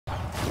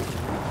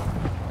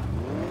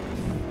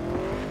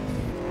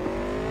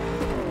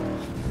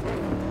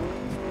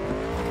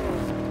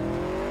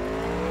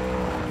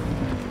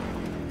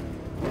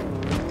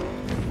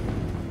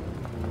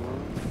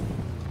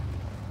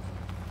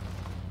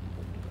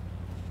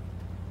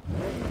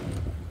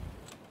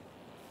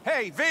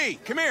Hey, V,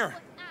 come here.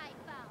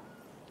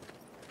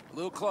 A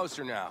little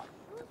closer now.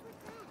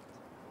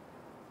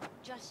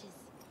 Josh's.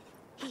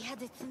 He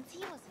had it since he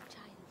was a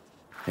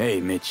child.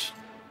 Hey, Mitch.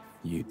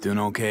 You doing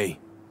okay?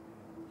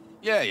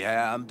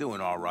 Yeah, I'm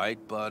doing all right,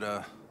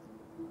 but,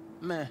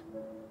 meh.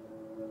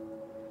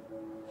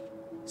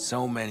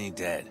 So many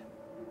dead.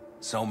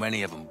 So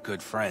many of them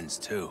good friends,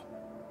 too.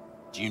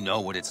 Do you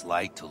know what it's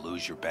like to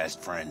lose your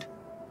best friend?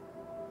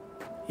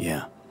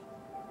 Yeah.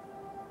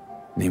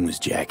 Name was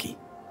Jackie.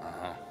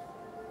 Uh-huh.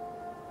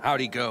 How'd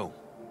he go?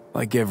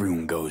 Like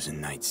everyone goes in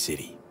Night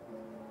City.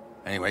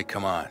 Anyway,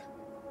 come on.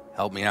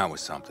 Help me out with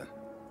something.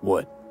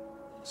 What?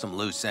 Some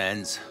loose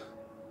ends.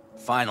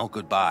 Final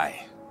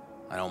goodbye.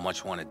 I don't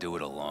much want to do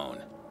it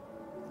alone.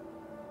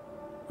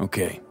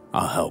 Okay,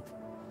 I'll help.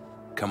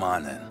 Come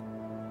on, then.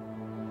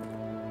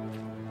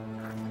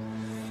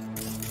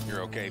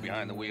 You're okay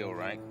behind the wheel,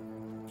 right?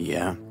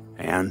 Yeah,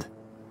 and?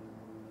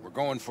 We're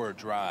going for a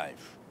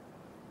drive.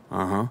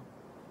 Uh-huh.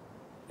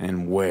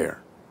 And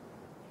where?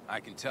 I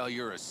can tell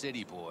you're a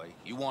city boy.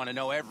 You want to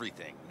know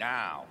everything,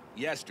 now,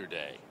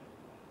 yesterday.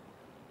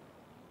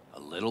 A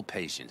little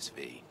patience,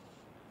 V.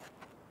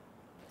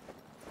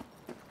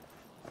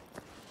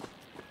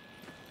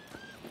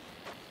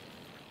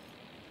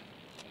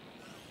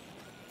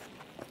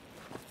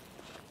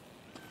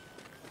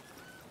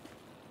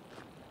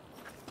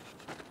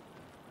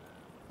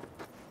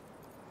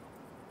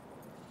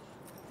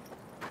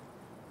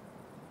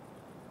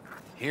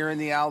 Here in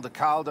the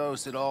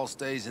Aldecaldos, it all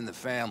stays in the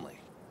family.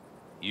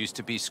 Used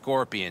to be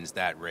Scorpion's,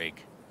 that rig.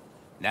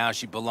 Now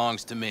she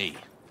belongs to me.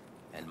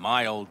 And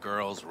my old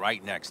girl's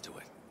right next to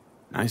it.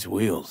 Nice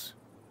wheels.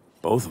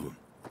 Both of them.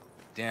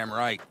 Damn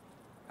right.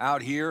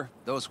 Out here,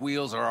 those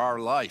wheels are our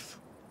life.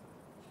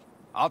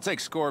 I'll take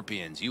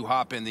Scorpion's, you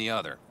hop in the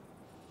other.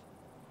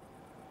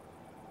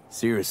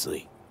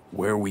 Seriously,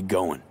 where are we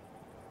going?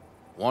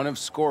 One of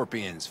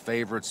Scorpion's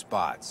favorite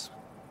spots.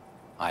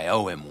 I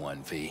owe him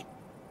one, V.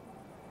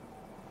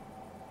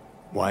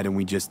 Why don't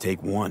we just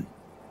take one?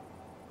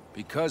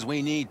 Because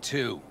we need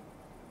two.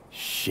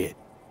 Shit.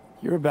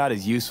 You're about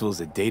as useful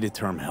as a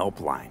data-term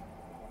helpline.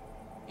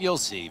 You'll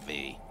see,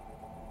 V.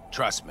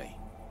 Trust me.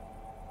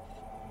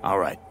 All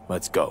right,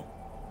 let's go.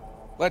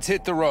 Let's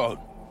hit the road.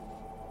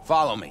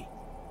 Follow me.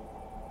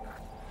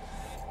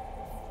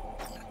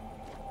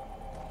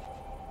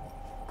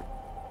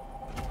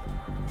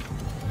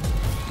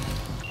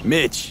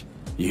 Mitch,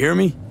 you hear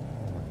me?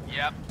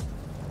 Yep.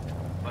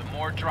 But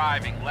more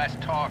driving, less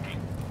talking.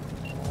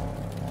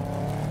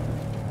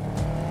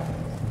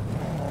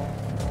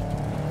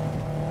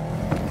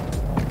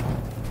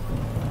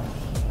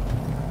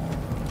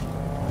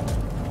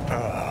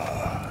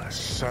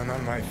 Sun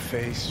on my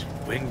face,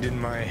 wind in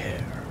my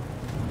hair.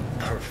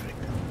 Perfect.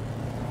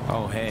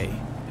 Oh, hey.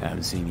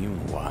 Haven't seen you in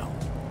a while.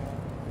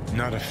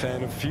 Not a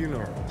fan of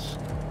funerals.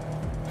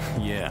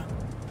 Yeah,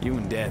 you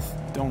and death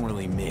don't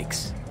really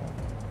mix.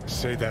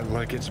 Say that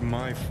like it's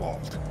my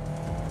fault.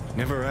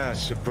 Never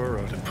asked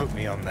Saburo to put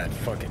me on that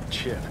fucking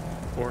chip,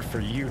 or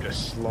for you to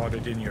slot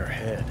it in your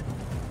head.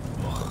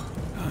 Ugh,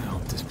 I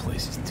hope this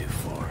place isn't too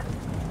far.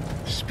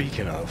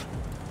 Speaking of,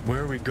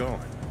 where are we going?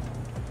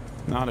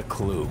 Not a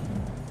clue.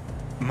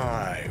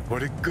 My,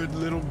 what a good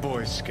little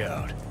Boy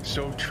Scout.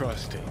 So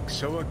trusting,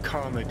 so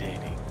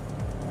accommodating.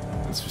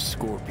 It's for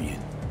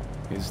Scorpion.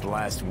 His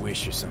last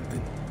wish or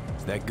something.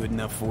 Is that good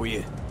enough for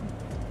you?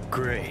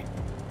 Great.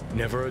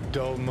 Never a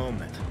dull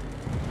moment.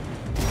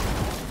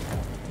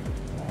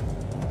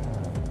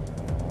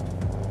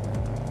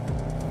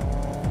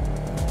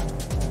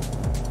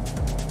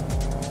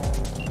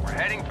 We're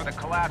heading for the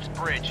collapsed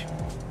bridge.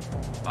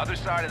 Other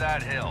side of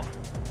that hill.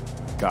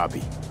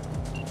 Copy.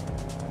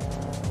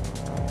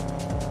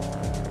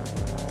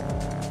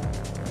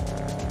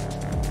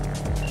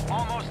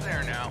 Almost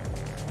there now.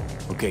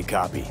 Okay,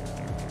 copy.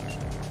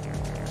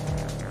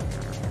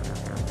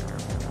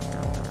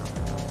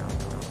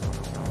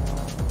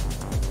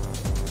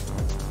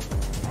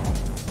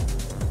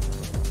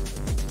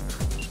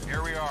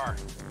 Here we are.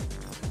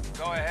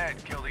 Go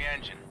ahead, kill the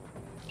engine.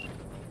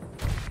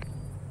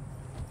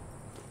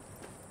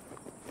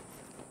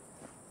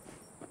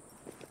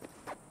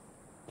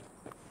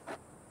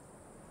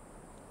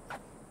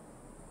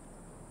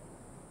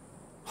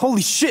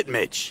 Holy shit,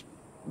 Mitch!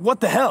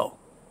 What the hell?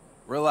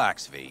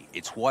 Relax, V.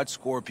 It's what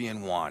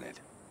Scorpion wanted.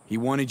 He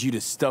wanted you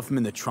to stuff him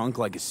in the trunk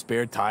like a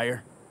spare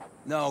tire?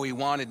 No, he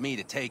wanted me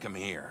to take him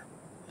here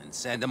and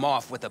send him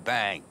off with a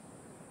bang.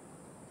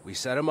 We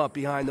set him up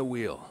behind the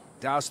wheel,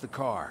 douse the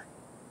car,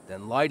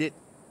 then light it,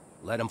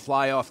 let him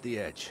fly off the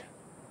edge.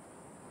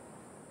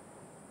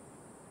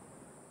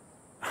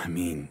 I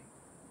mean,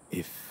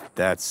 if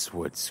that's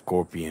what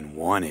Scorpion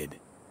wanted...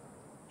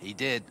 He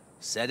did.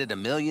 Said it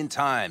 1,000,000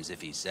 times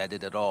if he said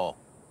it at all.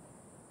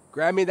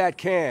 Grab me that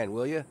can,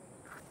 will you?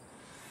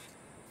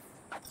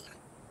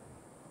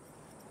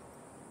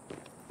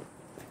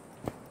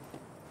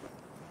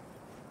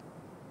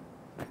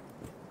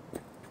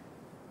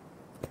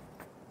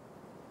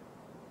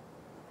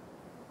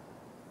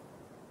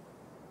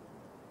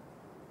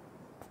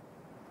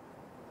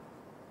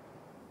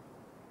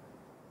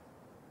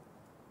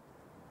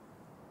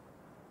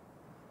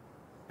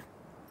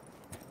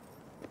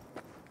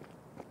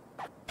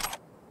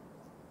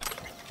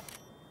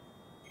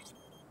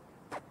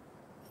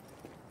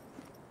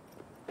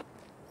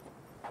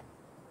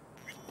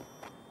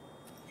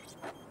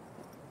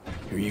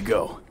 Here you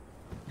go.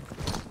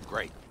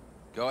 Great.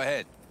 Go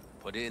ahead.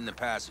 Put it in the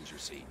passenger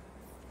seat.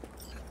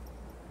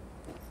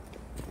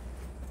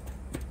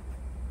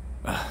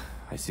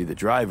 I see the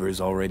driver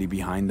is already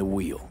behind the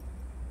wheel.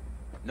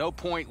 No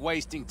point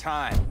wasting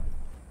time.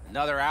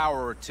 Another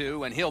hour or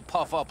two, and he'll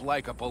puff up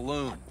like a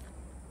balloon.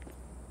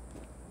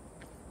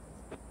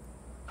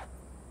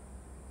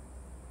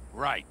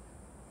 Right.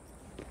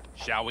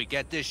 Shall we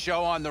get this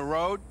show on the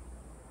road?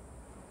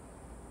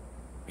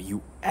 Are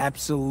you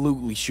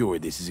absolutely sure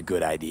this is a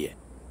good idea?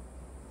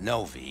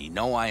 No, V.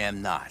 No, I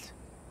am not.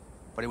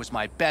 But it was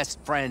my best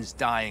friend's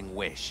dying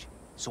wish.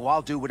 So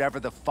I'll do whatever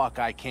the fuck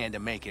I can to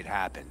make it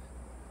happen.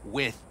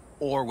 With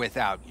or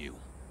without you.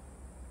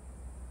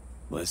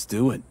 Let's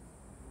do it.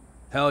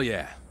 Hell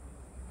yeah.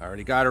 I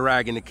already got a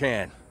rag in the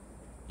can.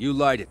 You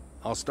light it.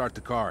 I'll start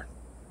the car.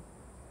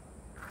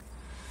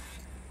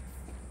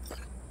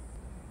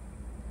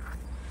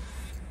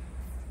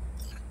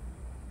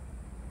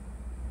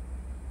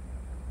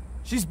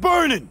 She's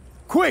burning!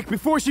 Quick,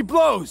 before she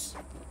blows!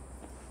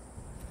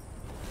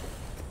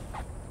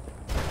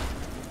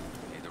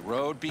 May the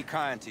road be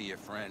kind to you,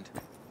 friend.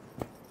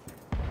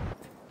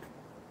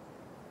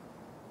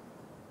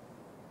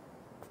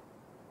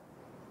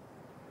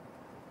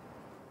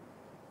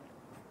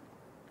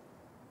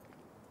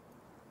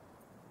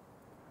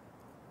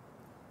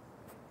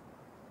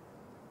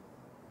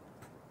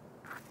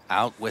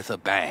 Out with a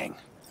bang.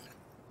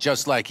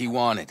 Just like he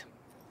wanted.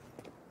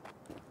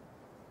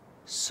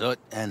 Soot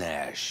and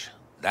ash.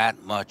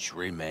 That much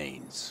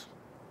remains.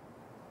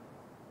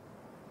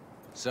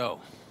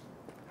 So,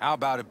 how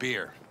about a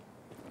beer?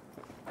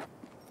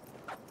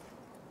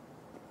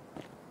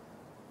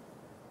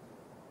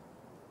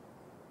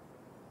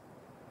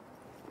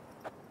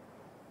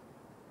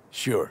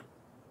 Sure.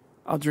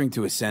 I'll drink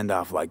to a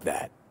send-off like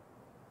that.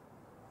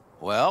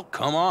 Well,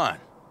 come on.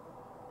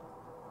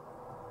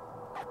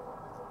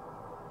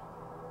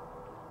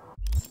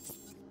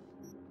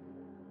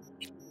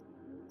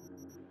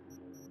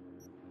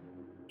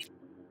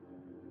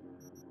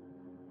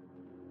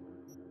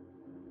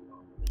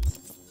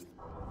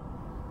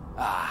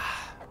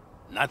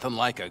 Nothing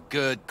like a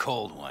good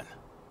cold one.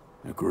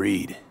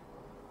 Agreed.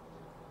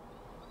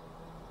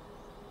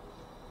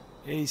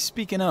 Hey,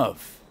 speaking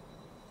of,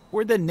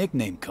 where'd that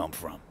nickname come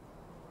from?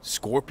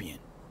 Scorpion.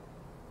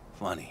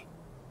 Funny.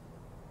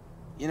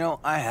 You know,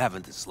 I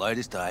haven't the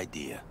slightest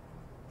idea.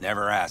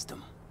 Never asked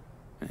him.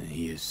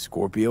 He is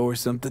Scorpio or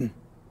something?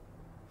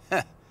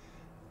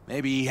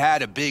 Maybe he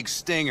had a big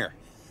stinger.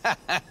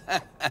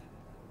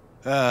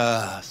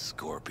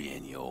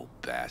 Scorpion, you old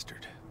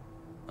bastard.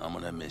 I'm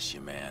gonna miss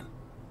you, man.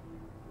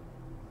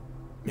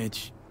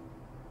 Mitch,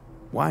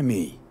 why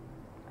me?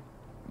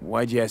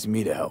 Why'd you ask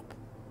me to help?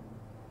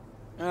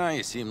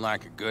 You seem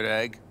like a good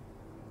egg.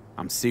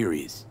 I'm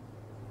serious.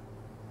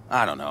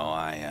 I don't know,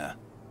 I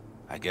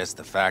guess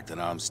the fact that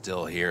I'm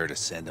still here to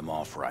send him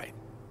off right.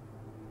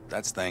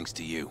 That's thanks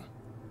to you.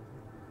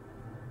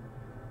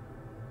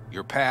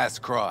 Your paths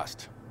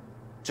crossed.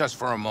 Just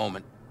for a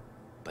moment.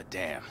 But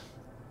damn,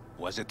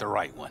 was it the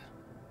right one?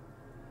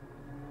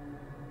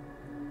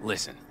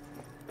 Listen,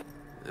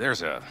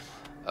 there's a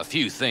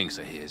few things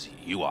of his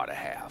you ought to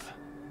have.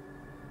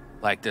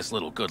 Like this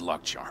little good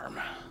luck charm.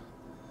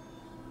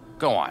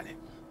 Go on,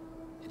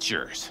 it's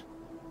yours.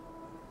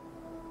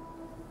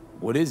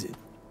 What is it?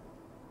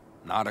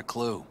 Not a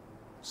clue.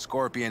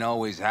 Scorpion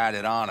always had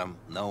it on him,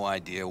 no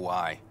idea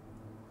why.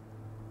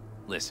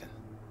 Listen,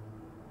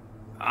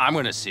 I'm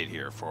gonna sit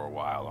here for a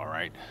while, all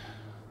right?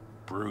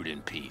 Brood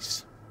in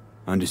peace.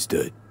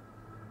 Understood.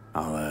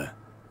 I'll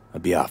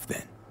be off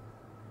then.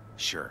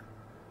 Sure.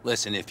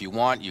 Listen, if you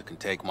want, you can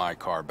take my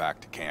car back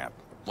to camp.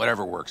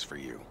 Whatever works for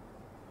you.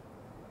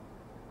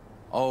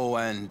 Oh,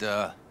 and,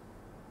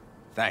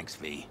 thanks,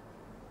 V.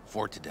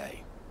 For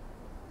today.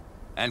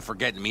 And for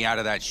getting me out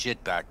of that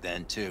shit back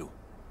then, too.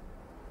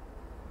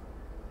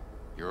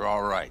 You're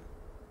all right.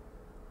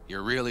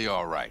 You're really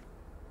all right.